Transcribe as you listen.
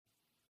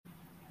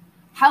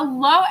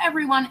Hello,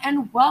 everyone,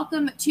 and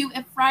welcome to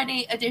a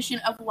Friday edition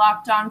of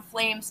Locked On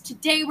Flames.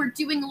 Today, we're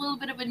doing a little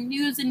bit of a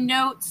news and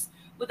notes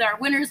with our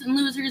winners and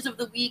losers of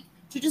the week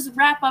to just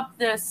wrap up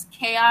this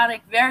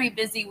chaotic, very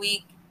busy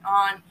week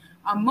on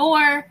a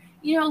more,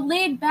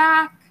 laid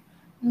back,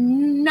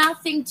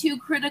 nothing too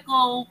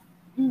critical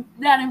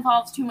that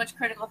involves too much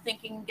critical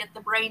thinking, get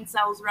the brain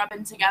cells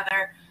rubbing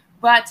together.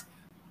 But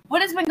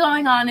what has been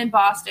going on in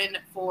Boston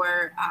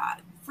for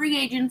free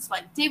agents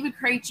like David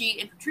Krejci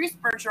and Patrice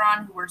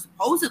Bergeron, who were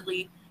supposed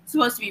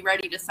to be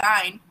ready to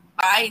sign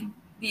by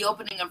the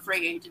opening of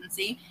free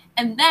agency.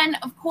 And then,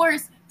 of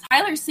course,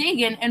 Tyler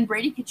Seguin and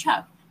Brady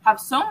Tkachuk have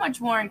so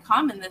much more in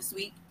common this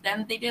week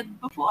than they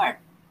did before.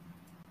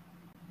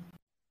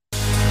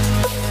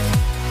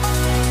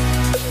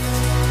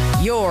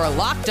 You're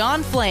Locked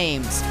On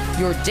Flames,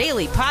 your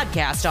daily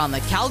podcast on the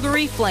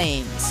Calgary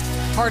Flames.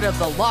 Part of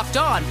the Locked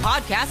On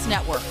Podcast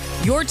Network,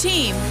 your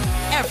team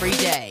every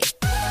day.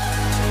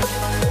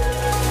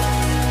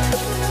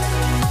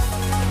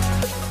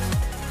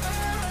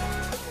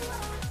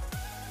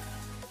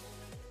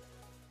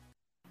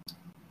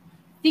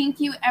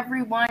 Thank you,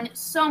 everyone,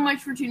 so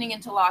much for tuning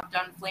into Locked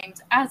On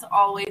Flames. As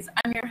always,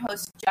 I'm your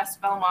host, Jess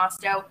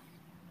Belmosto.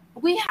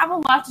 We have a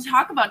lot to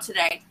talk about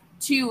today.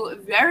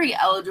 2 very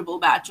eligible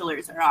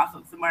bachelors are off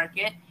of the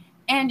market,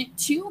 and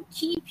 2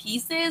 key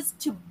pieces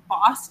to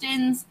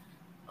Boston's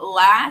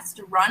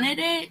last run at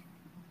it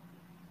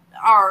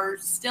are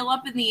still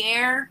up in the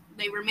air.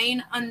 They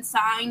remain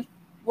unsigned.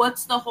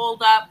 What's the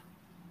holdup?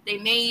 They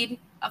made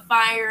a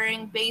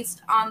firing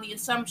based on the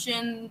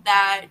assumption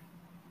that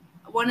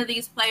one of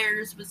these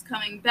players was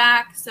coming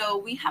back. So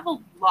we have a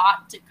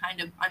lot to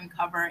kind of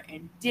uncover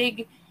and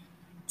dig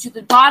to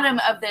the bottom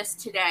of this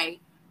today.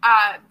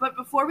 But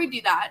before we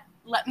do that,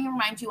 let me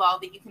remind you all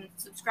that you can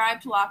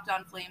subscribe to Locked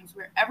On Flames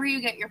wherever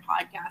you get your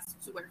podcasts.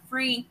 So we're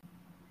free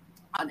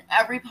on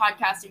every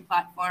podcasting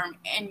platform,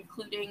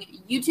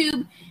 including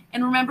YouTube.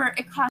 And remember,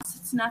 it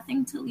costs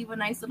nothing to leave a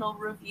nice little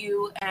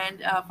review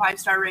and a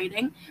 5-star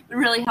rating. It would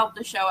really help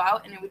the show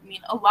out, and it would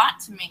mean a lot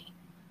to me.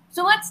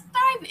 So let's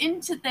dive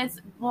into this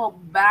little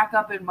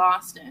backup in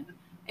Boston.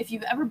 If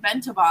you've ever been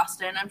to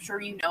Boston, I'm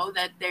sure you know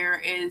that there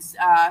is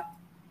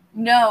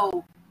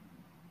no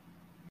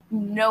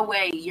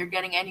way you're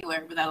getting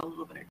anywhere without a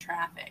little bit of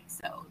traffic.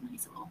 So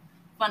nice little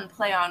fun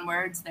play on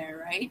words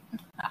there, right?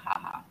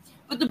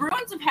 But the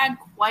Bruins have had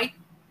quite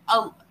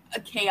a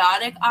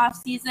chaotic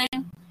offseason.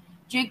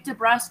 Jake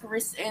DeBrusk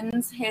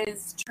rescinds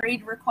his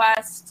trade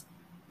request.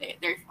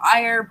 They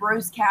fire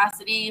Bruce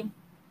Cassidy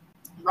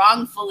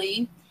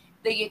wrongfully.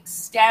 They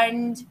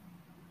extend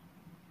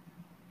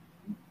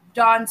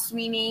Don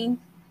Sweeney.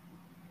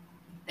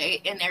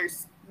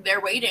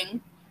 They're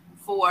waiting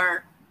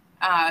for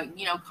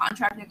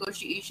contract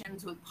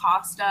negotiations with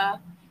Pasta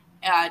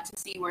to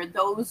see where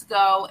those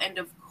go. And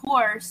of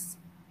course,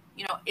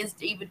 is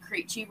David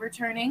Krejci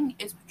returning?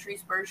 Is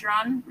Patrice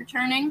Bergeron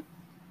returning?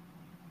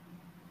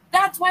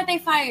 That's why they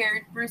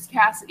fired Bruce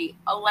Cassidy,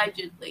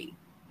 allegedly.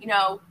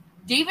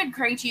 David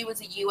Krejci was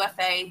a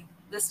UFA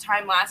this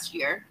time last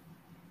year,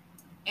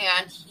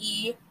 and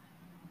he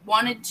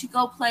wanted to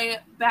go play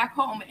back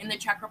home in the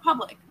Czech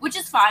Republic, which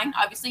is fine.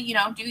 Obviously, you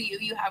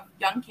have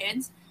young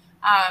kids.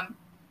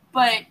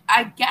 But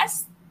I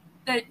guess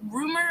the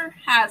rumor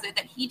has it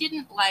that he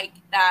didn't like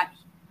that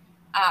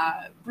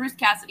Bruce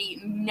Cassidy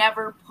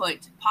never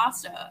put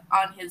Pasta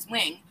on his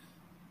wing.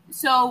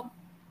 So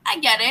I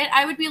get it.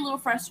 I would be a little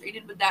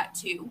frustrated with that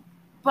too.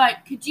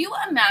 But could you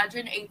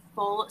imagine a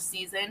full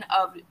season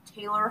of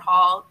Taylor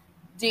Hall,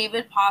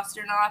 David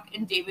Pastrnak,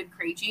 and David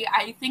Krejci?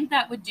 I think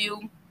that would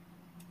do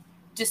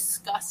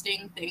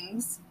disgusting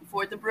things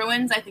for the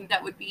Bruins. I think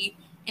that would be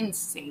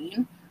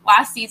insane.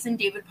 Last season,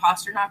 David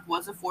Pastrnak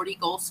was a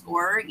 40-goal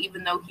scorer,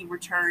 even though he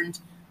returned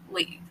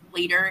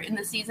later in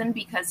the season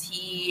because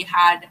he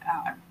had,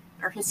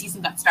 his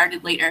season got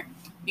started later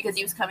because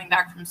he was coming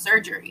back from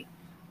surgery.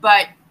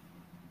 But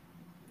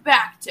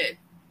back to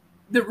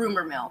the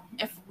rumor mill,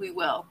 if we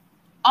will.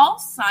 All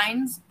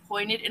signs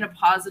pointed in a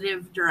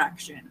positive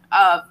direction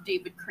of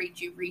David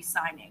Krejci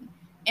re-signing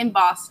in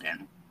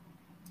Boston.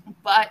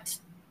 But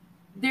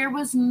there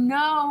was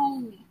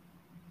no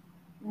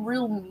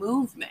real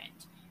movement.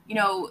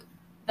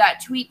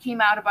 That tweet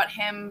came out about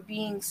him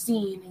being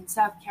seen in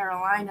South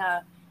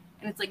Carolina,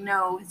 and it's like,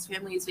 no, his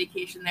family has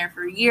vacationed there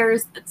for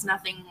years. It's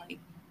nothing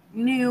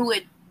new.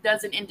 It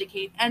doesn't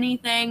indicate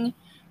anything,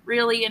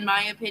 really, in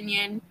my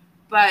opinion.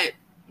 But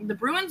the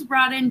Bruins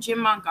brought in Jim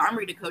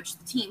Montgomery to coach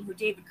the team, who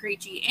David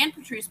Krejci and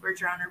Patrice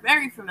Bergeron are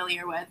very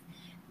familiar with,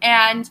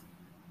 and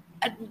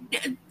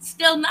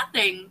still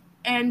nothing.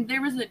 And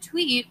there was a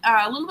tweet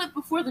a little bit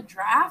before the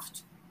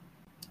draft,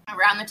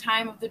 around the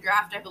time of the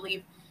draft, I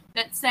believe,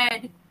 that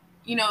said,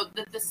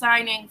 that the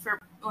signing for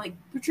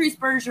Patrice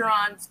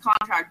Bergeron's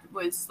contract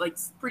was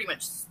pretty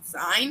much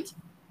signed,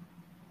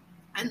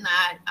 and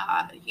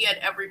that he had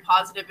every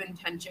positive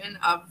intention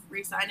of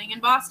re-signing in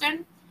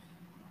Boston.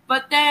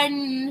 But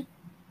then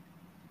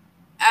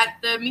at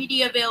the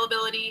media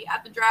availability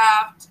at the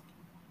draft,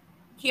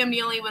 Cam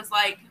Neely was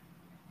like,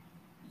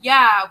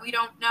 Yeah, we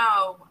don't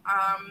know.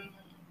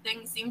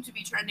 Things seem to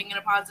be trending in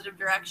a positive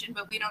direction,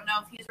 but we don't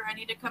know if he's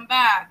ready to come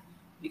back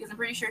because I'm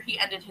pretty sure he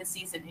ended his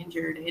season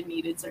injured and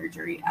needed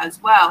surgery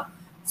as well.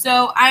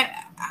 So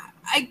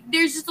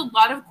there's just a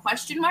lot of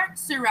question marks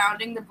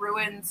surrounding the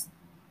Bruins,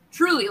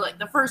 truly like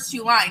the first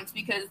two lines,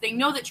 because they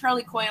know that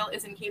Charlie Coyle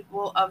is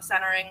incapable of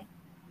centering.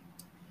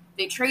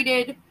 They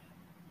traded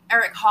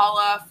Erik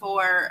Haula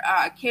for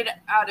a kid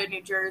out of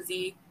New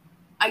Jersey.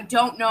 I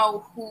don't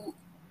know who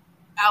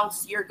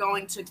else you're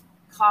going to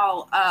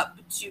call up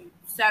to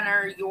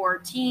center your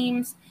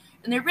teams,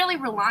 and they're really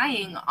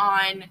relying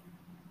on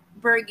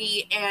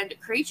Berge and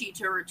Krejci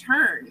to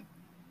return.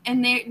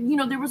 And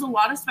there was a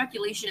lot of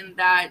speculation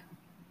that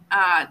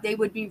they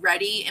would be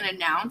ready and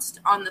announced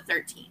on the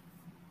 13th,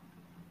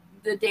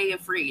 the day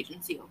of free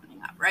agency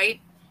opening up, right?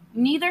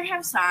 Neither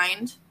have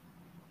signed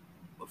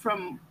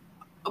from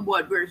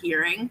what we're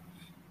hearing,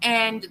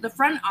 and the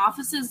front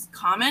office's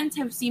comments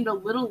have seemed a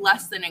little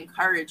less than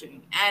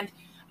encouraging. And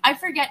I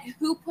forget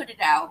who put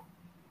it out,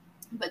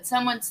 but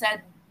someone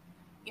said,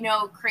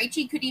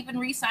 Krejci could even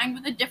re-sign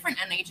with a different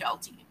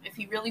NHL team if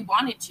he really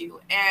wanted to.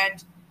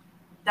 And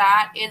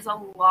that is a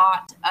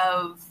lot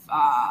of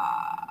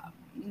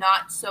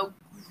not so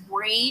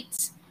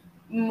great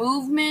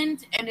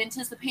movement and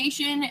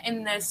anticipation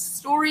in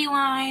this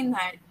storyline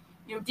that,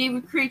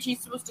 David Krejci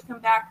is supposed to come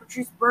back,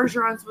 Patrice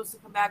Bergeron is supposed to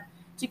come back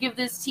to give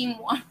this team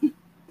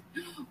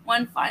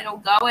one final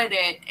go at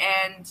it.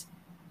 And,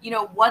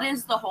 what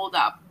is the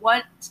holdup?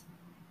 What's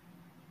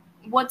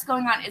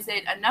going on? Is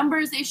it a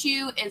numbers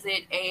issue? Is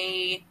it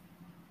a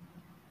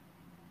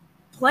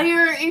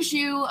player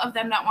issue of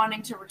them not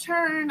wanting to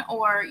return?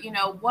 Or,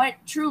 what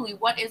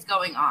is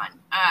going on?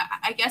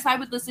 I guess I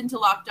would listen to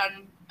Locked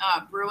On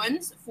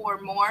Bruins for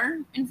more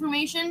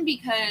information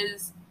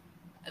because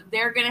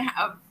they're going to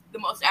have the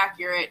most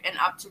accurate and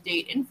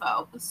up-to-date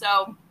info.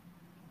 So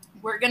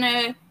we're going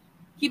to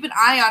keep an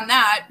eye on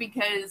that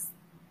because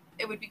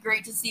it would be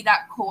great to see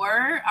that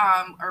core,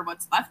 or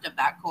what's left of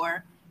that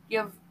core,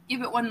 give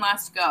it one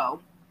last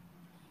go.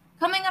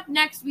 Coming up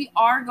next, we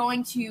are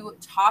going to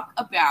talk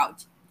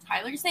about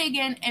Tyler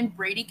Seguin and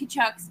Brady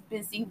Tkachuk's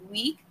busy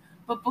week.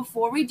 But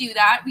before we do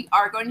that, we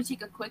are going to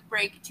take a quick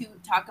break to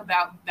talk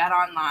about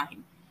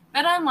BetOnline.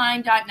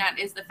 BetOnline.net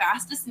is the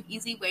fastest and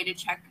easy way to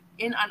check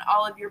in on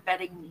all of your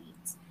betting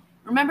needs.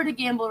 Remember to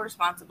gamble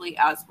responsibly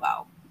as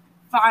well.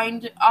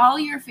 Find all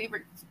your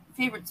favorite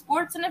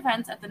sports and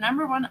events at the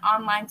 #1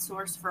 online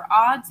source for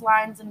odds,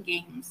 lines, and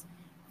games.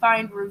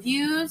 Find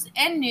reviews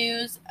and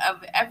news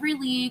of every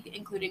league,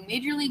 including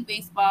Major League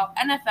Baseball,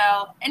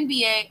 NFL,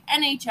 NBA,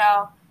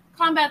 NHL,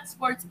 combat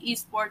sports,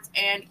 esports,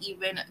 and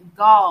even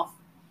golf.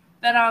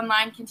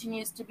 BetOnline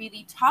continues to be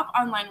the top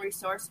online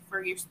resource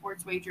for your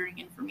sports wagering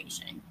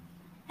information.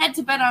 Head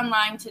to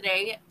BetOnline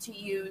today to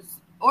use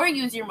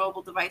your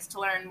mobile device to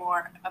learn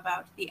more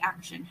about the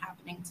action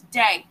happening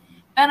today.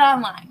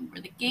 BetOnline, where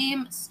the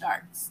game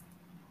starts.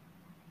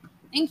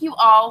 Thank you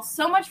all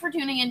so much for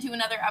tuning into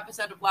another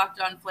episode of Locked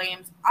On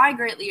Flames. I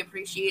greatly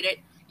appreciate it.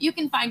 You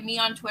can find me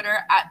on Twitter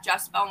at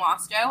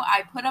JessBelmosto.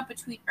 I put up a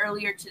tweet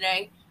earlier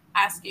today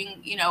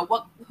asking,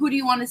 who do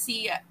you want to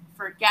see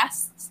for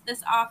guests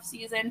this off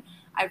season?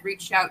 I've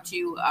reached out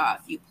to a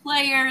few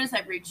players.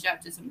 I've reached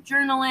out to some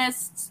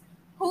journalists.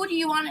 Who do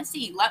you want to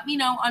see? Let me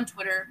know on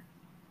Twitter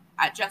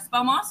at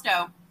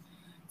JessBelmosto.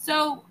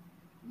 So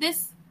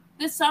this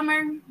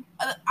summer,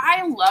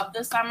 I love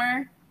the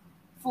summer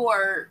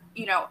for,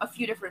 a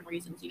few different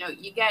reasons.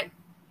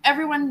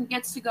 Everyone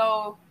gets to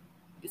go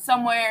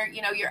somewhere,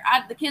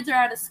 the kids are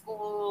out of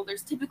school.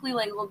 There's typically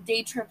like little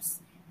day trips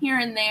here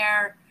and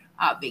there,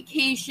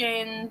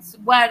 vacations,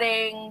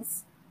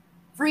 weddings,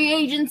 free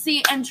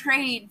agency and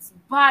trades.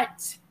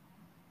 But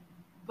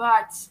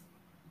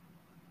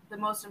the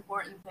most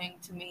important thing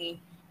to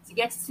me is you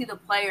get to see the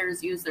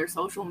players use their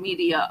social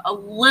media a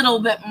little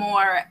bit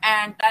more.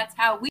 And that's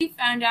how we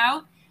found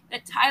out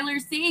that Tyler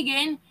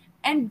Seguin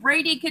and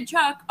Brady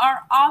Tkachuk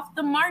are off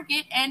the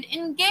market and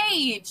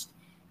engaged.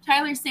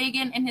 Tyler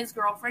Seguin and his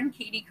girlfriend,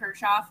 Katie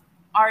Kirchhoff,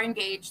 are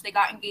engaged. They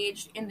got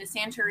engaged in the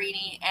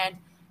Santorini, and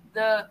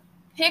the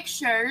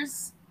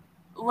pictures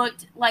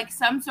looked like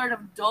some sort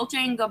of Dolce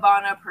 &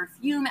 Gabbana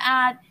perfume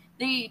ad.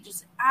 They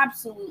just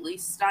absolutely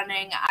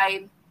stunning.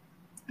 I'm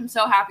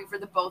so happy for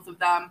the both of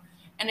them.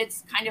 And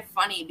it's kind of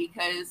funny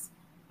because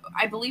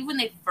I believe when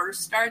they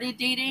first started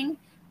dating,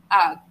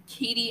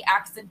 Katie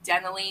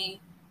accidentally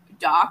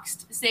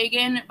doxed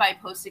Seguin by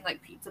posting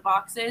like pizza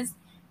boxes,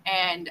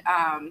 and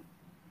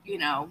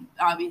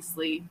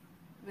obviously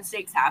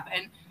mistakes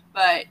happen,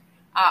 but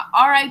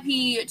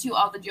RIP to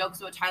all the jokes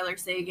about Tyler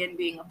Seguin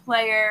being a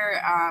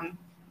player.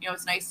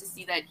 It's nice to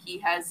see that he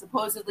has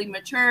supposedly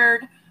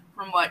matured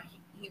from what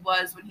he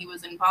was when he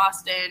was in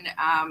Boston.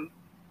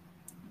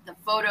 The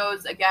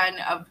photos again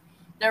of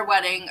their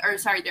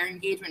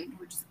engagement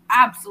were just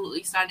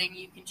absolutely stunning.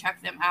 You can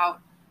check them out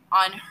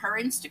on her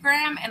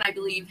Instagram, and I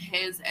believe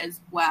his as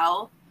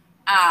well.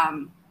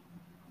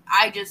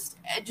 Just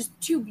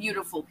two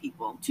beautiful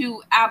people,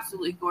 two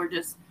absolutely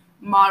gorgeous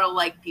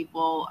model-like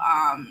people.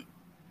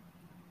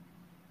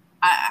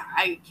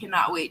 I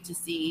cannot wait to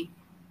see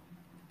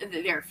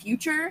their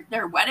future.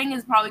 Their wedding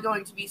is probably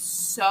going to be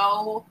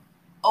so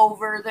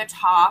over the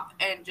top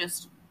and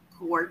just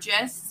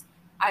gorgeous.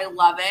 I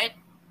love it.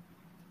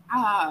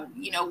 I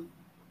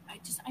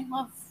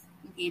love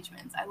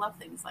engagements. I love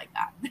things like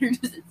that.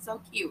 It's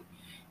so cute.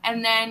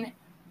 And then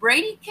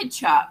Brady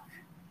Tkachuk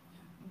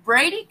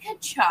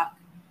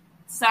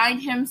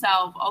signed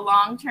himself a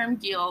long-term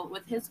deal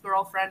with his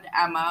girlfriend,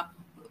 Emma.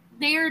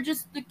 They are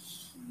just the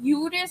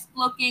cutest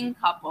looking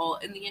couple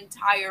in the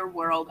entire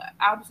world. I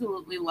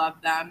absolutely love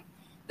them.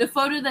 The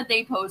photo that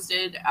they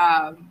posted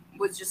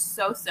was just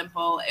so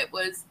simple. It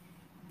was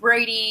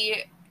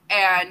Brady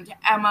and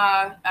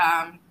Emma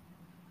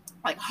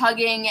like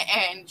hugging,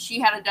 and she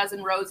had a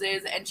dozen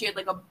roses, and she had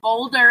like a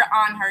boulder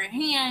on her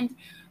hand.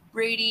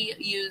 Brady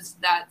used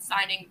that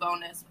signing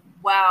bonus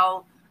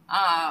well.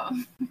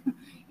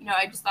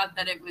 I just thought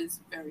that it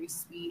was very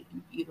sweet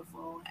and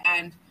beautiful.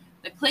 And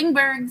the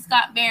Klingbergs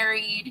got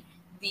married.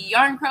 The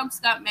Yarncroaks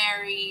got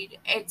married.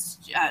 It's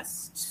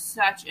just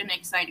such an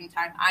exciting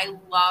time. I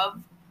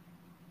love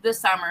the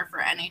summer for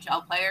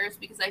NHL players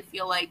because I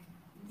feel like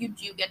you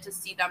do get to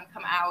see them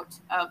come out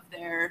of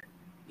their,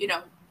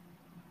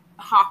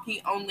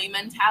 hockey-only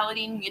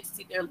mentality, and you get to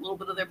see a little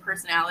bit of their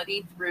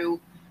personality through,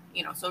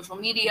 social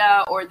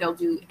media, or they'll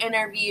do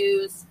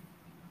interviews.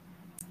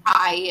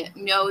 I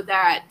know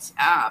that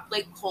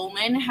Blake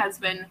Coleman has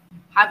been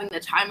having the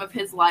time of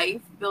his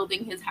life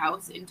building his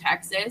house in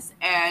Texas,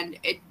 and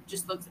it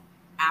just looks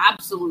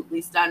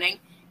absolutely stunning.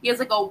 He has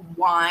like a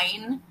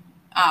wine,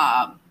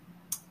 I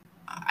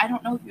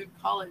don't know if you'd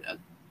call it a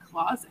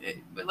closet,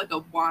 but like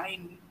a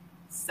wine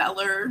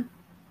cellar,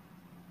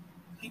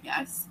 I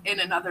guess, in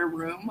another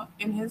room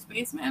in his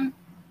basement.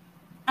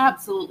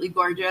 Absolutely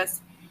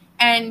gorgeous.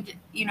 And,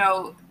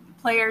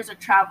 players are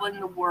traveling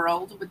the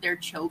world with their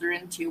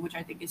children too, which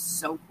I think is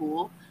so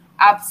cool.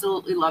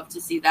 Absolutely love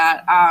to see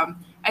that.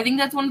 I think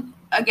that's one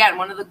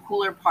of the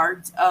cooler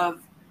parts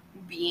of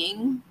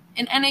being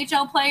an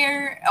NHL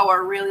player,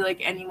 or really like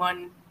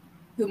anyone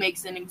who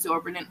makes an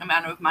exorbitant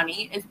amount of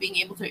money, is being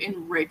able to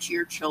enrich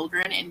your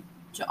children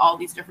into all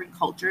these different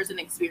cultures and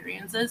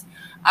experiences.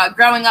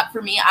 Growing up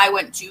for me, I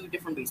went to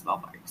different baseball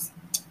parks.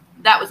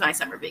 That was my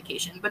summer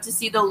vacation. But to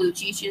see the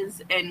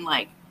Luciches in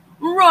like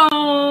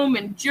Rome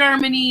and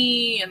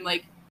Germany and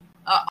like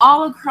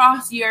all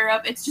across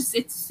Europe, it's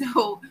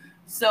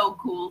so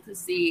cool to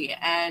see.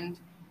 And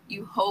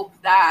you hope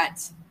that,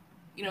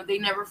 they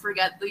never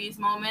forget these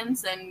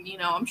moments. And,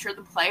 I'm sure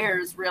the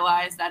players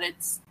realize that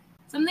it's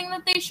something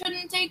that they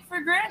shouldn't take for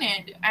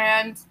granted.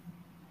 And,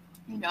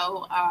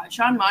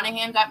 Sean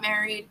Monahan got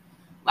married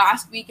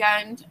last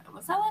weekend.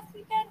 Was that last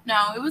weekend?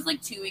 No, it was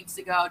like 2 weeks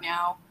ago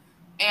now.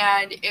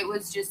 And it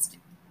was just,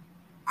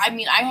 I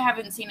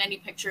haven't seen any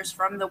pictures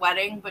from the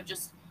wedding, but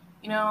just,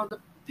 the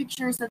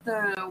pictures that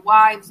the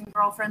wives and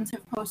girlfriends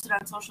have posted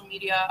on social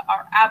media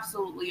are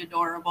absolutely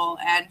adorable.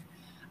 And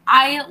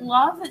I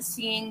love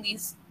seeing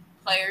these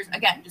players,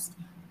 again, just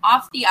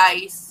off the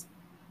ice,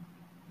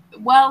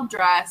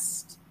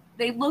 well-dressed.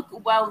 They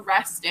look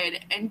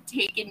well-rested and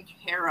taken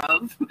care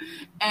of.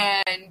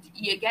 And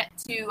you get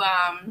to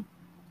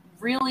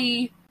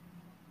really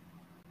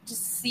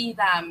just see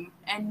them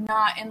and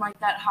not in like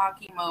that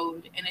hockey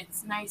mode. And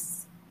it's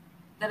nice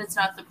that it's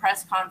not the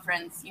press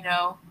conference,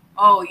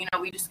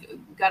 we just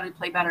got to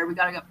play better. We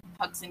got to get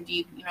pucks in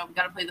deep. We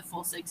got to play the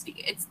full 60.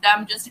 It's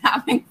them just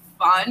having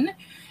fun.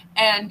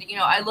 And,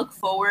 I look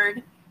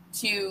forward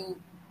to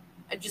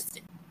I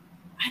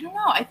don't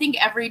know. I think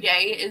every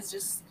day is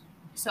just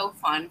so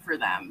fun for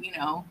them,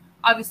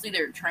 Obviously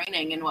they're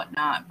training and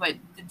whatnot, but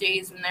the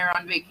days when they're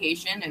on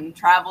vacation and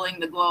traveling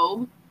the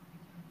globe,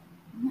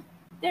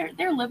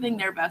 they're living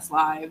their best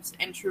lives.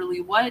 And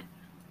truly, what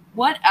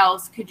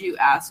else could you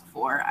ask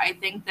for? I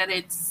think that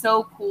it's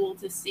so cool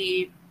to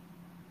see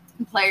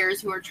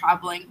players who are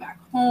traveling back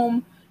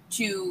home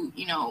to,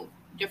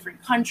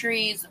 different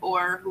countries,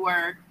 or who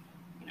are,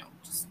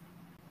 just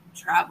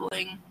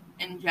traveling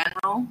in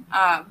general.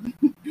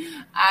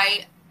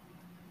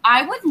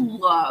 I would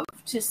love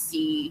to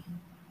see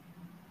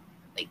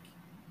like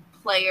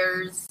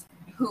players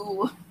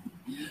who've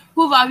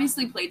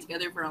obviously played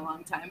together for a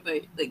long time,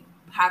 but like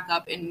pack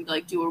up and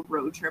like do a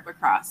road trip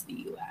across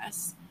the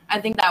US.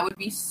 I think that would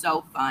be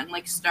so fun.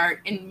 Like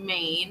start in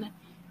Maine,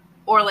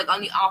 or like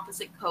on the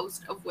opposite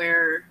coast of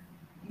where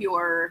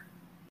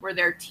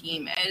their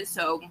team is.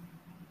 So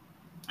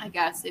I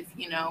guess if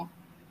you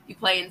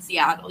play in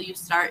Seattle, you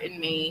start in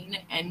Maine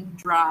and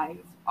drive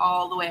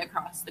all the way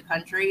across the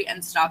country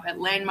and stop at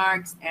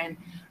landmarks and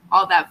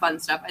all that fun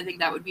stuff. I think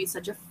that would be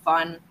such a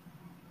fun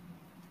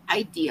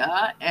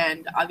idea,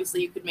 and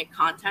obviously you could make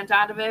content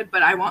out of it,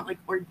 but I want like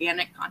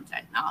organic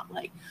content, not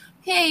like,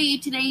 okay,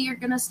 today you're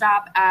gonna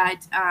stop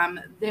at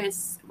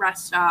this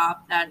rest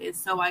stop that is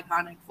so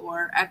iconic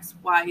for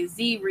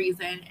XYZ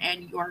reason,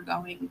 and you're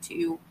going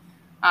to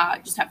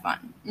just have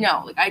fun.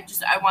 No, like I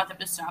want them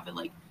to stop at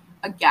like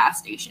a gas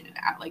station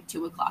at like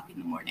 2:00 in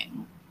the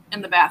morning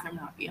and the bathroom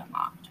not be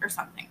unlocked or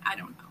something. I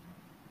don't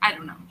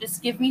know.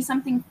 Just give me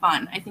something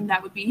fun. I think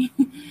that would be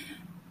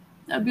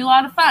That'd be a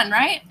lot of fun,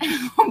 right?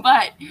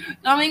 But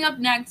coming up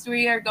next,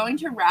 we are going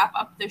to wrap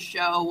up the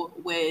show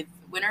with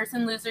winners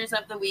and losers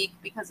of the week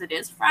because it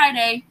is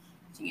Friday.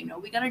 So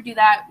we got to do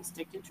that. We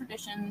stick to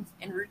traditions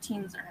and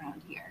routines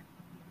around here.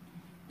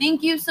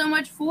 Thank you so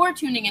much for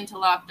tuning into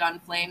Locked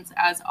On Flames.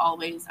 As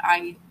always,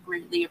 I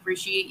greatly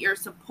appreciate your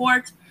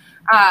support.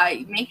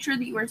 Make sure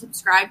that you are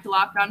subscribed to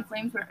Locked On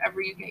Flames wherever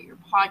you get your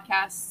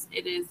podcasts.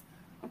 It is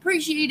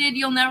appreciated.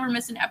 You'll never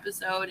miss an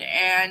episode.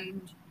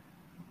 And,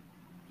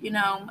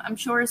 I'm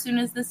sure as soon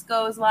as this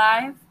goes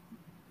live,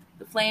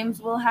 the Flames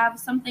will have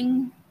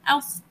something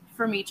else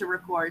for me to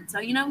record. So,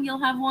 you'll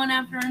have one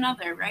after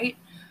another, right?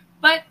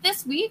 But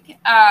this week,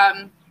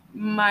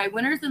 my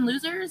winners and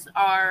losers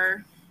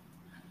are,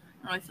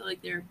 I feel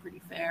like they're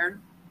pretty fair.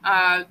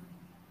 The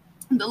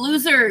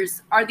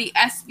losers are the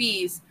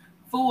SBs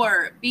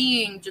for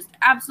being just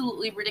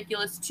absolutely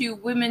ridiculous to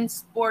women's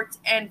sports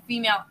and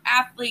female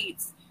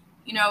athletes,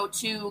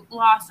 to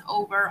gloss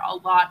over a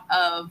lot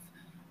of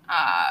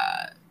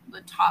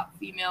the top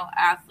female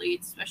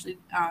athletes, especially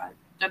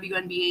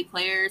WNBA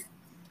players,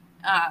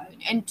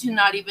 and to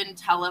not even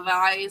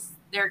televise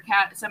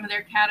some of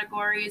their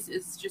categories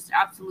is just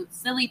absolute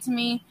silly to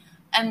me.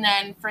 And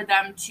then for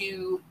them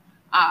to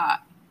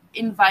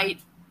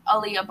invite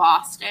Aaliyah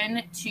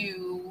Boston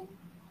to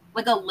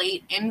a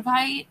late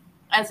invite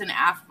as an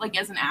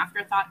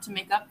afterthought to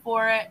make up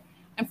for it,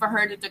 and for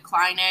her to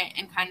decline it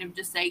and kind of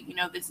just say,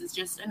 this is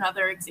just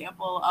another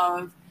example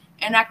of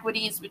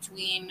inequities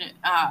between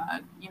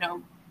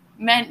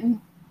men,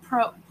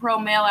 pro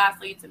male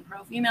athletes and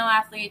pro female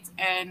athletes,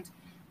 and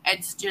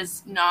it's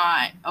just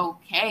not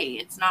okay.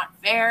 It's not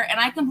fair. And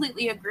I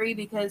completely agree,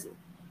 because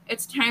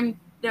it's time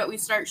that we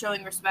start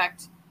showing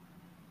respect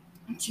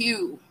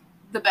to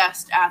the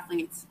best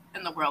athletes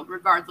in the world,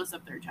 regardless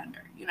of their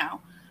gender,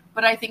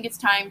 But I think it's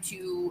time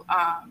to,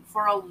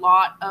 for a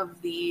lot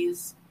of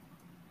these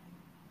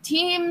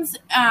teams,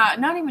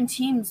 not even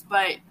teams,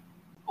 but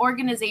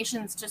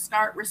organizations, to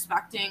start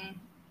respecting,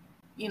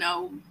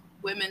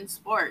 women's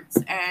sports.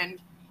 And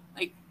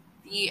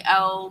the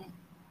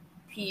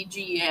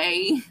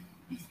LPGA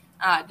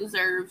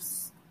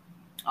deserves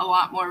a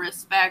lot more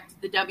respect.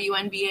 The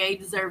WNBA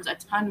deserves a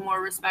ton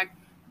more respect.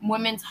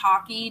 Women's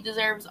hockey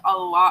deserves a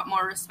lot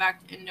more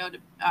respect and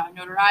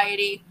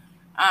notoriety.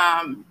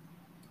 I'm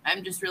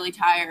just really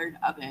tired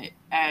of it,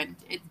 and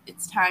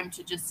it's time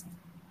to just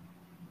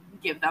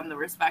give them the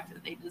respect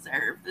that they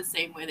deserve, the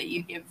same way that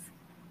you give,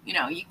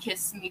 you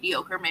kiss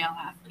mediocre male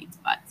athletes'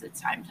 butts.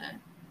 It's time to,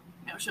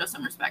 show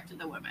some respect to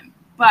the women.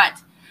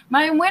 But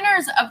my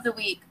winners of the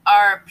week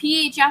are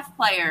PHF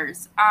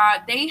players.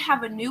 They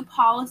have a new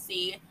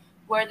policy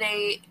where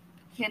they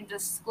can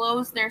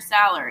disclose their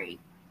salary.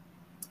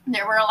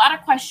 There were a lot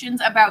of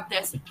questions about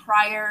this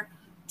prior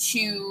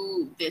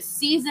to this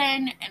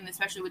season, and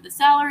especially with the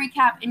salary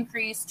cap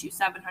increase to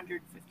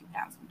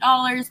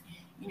 $750,000.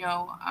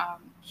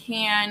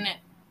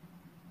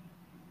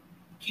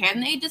 Can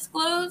they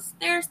disclose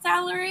their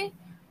salary?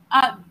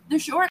 The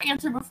short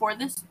answer before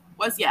this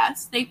was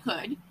yes, they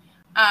could.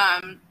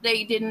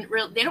 They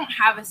don't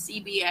have a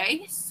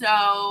CBA,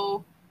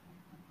 so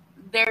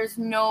there's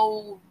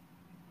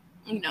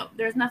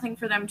there's nothing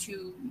for them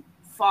to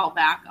fall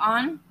back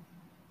on.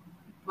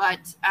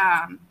 But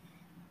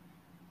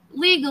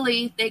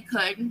legally, they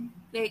could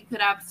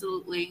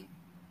absolutely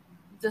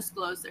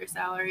disclose their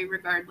salary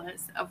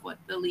regardless of what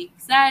the league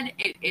said.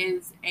 It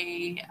is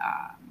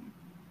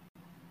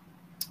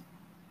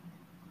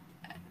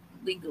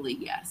legally,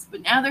 yes.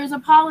 But now there's a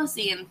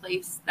policy in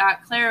place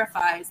that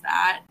clarifies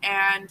that.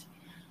 And,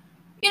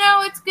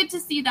 it's good to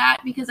see that,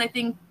 because I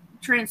think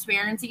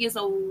transparency is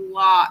a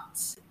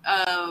lot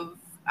of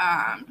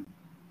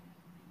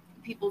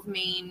people's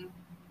main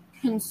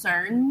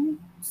concerns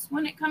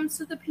when it comes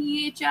to the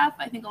PHF.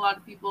 I think a lot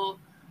of people,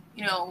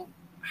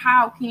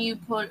 how can you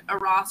put a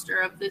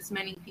roster of this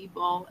many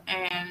people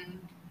and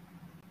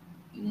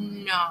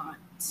not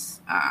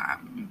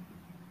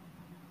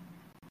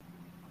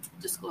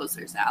disclose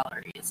their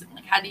salaries? And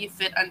how do you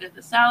fit under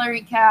the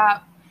salary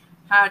cap?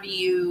 How do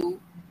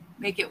you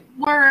make it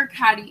work?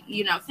 How do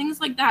you, things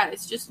like that.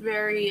 It's just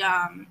very, it's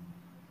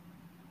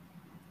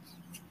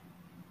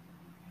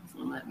a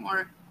little bit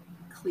more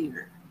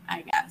clear,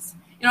 I guess.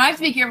 I have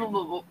to be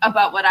careful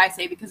about what I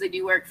say, because I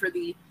do work for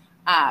the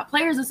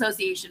Players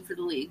Association for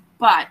the league.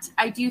 But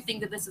I do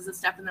think that this is a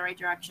step in the right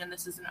direction.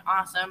 This is an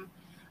awesome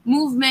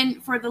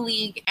movement for the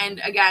league.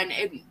 And again,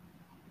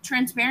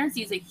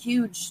 transparency is a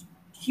huge,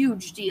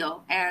 huge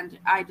deal. And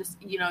I just,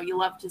 you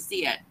love to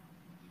see it.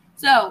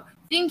 So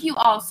thank you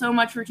all so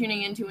much for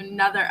tuning into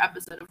another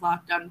episode of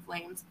Locked On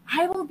Flames.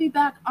 I will be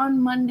back on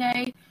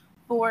Monday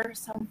for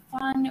some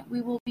fun.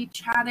 We will be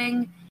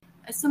chatting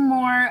some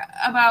more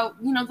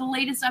about, the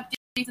latest updates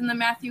in the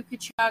Matthew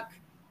Tkachuk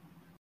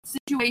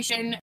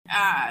situation.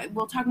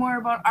 We'll talk more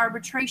about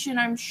arbitration,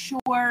 I'm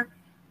sure.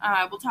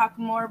 We'll talk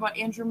more about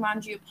Andrew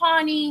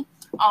Mangiapane,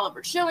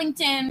 Oliver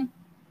Shillington.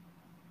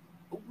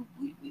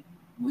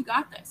 We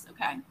got this,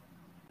 okay? And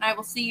I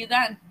will see you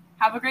then.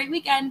 Have a great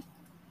weekend.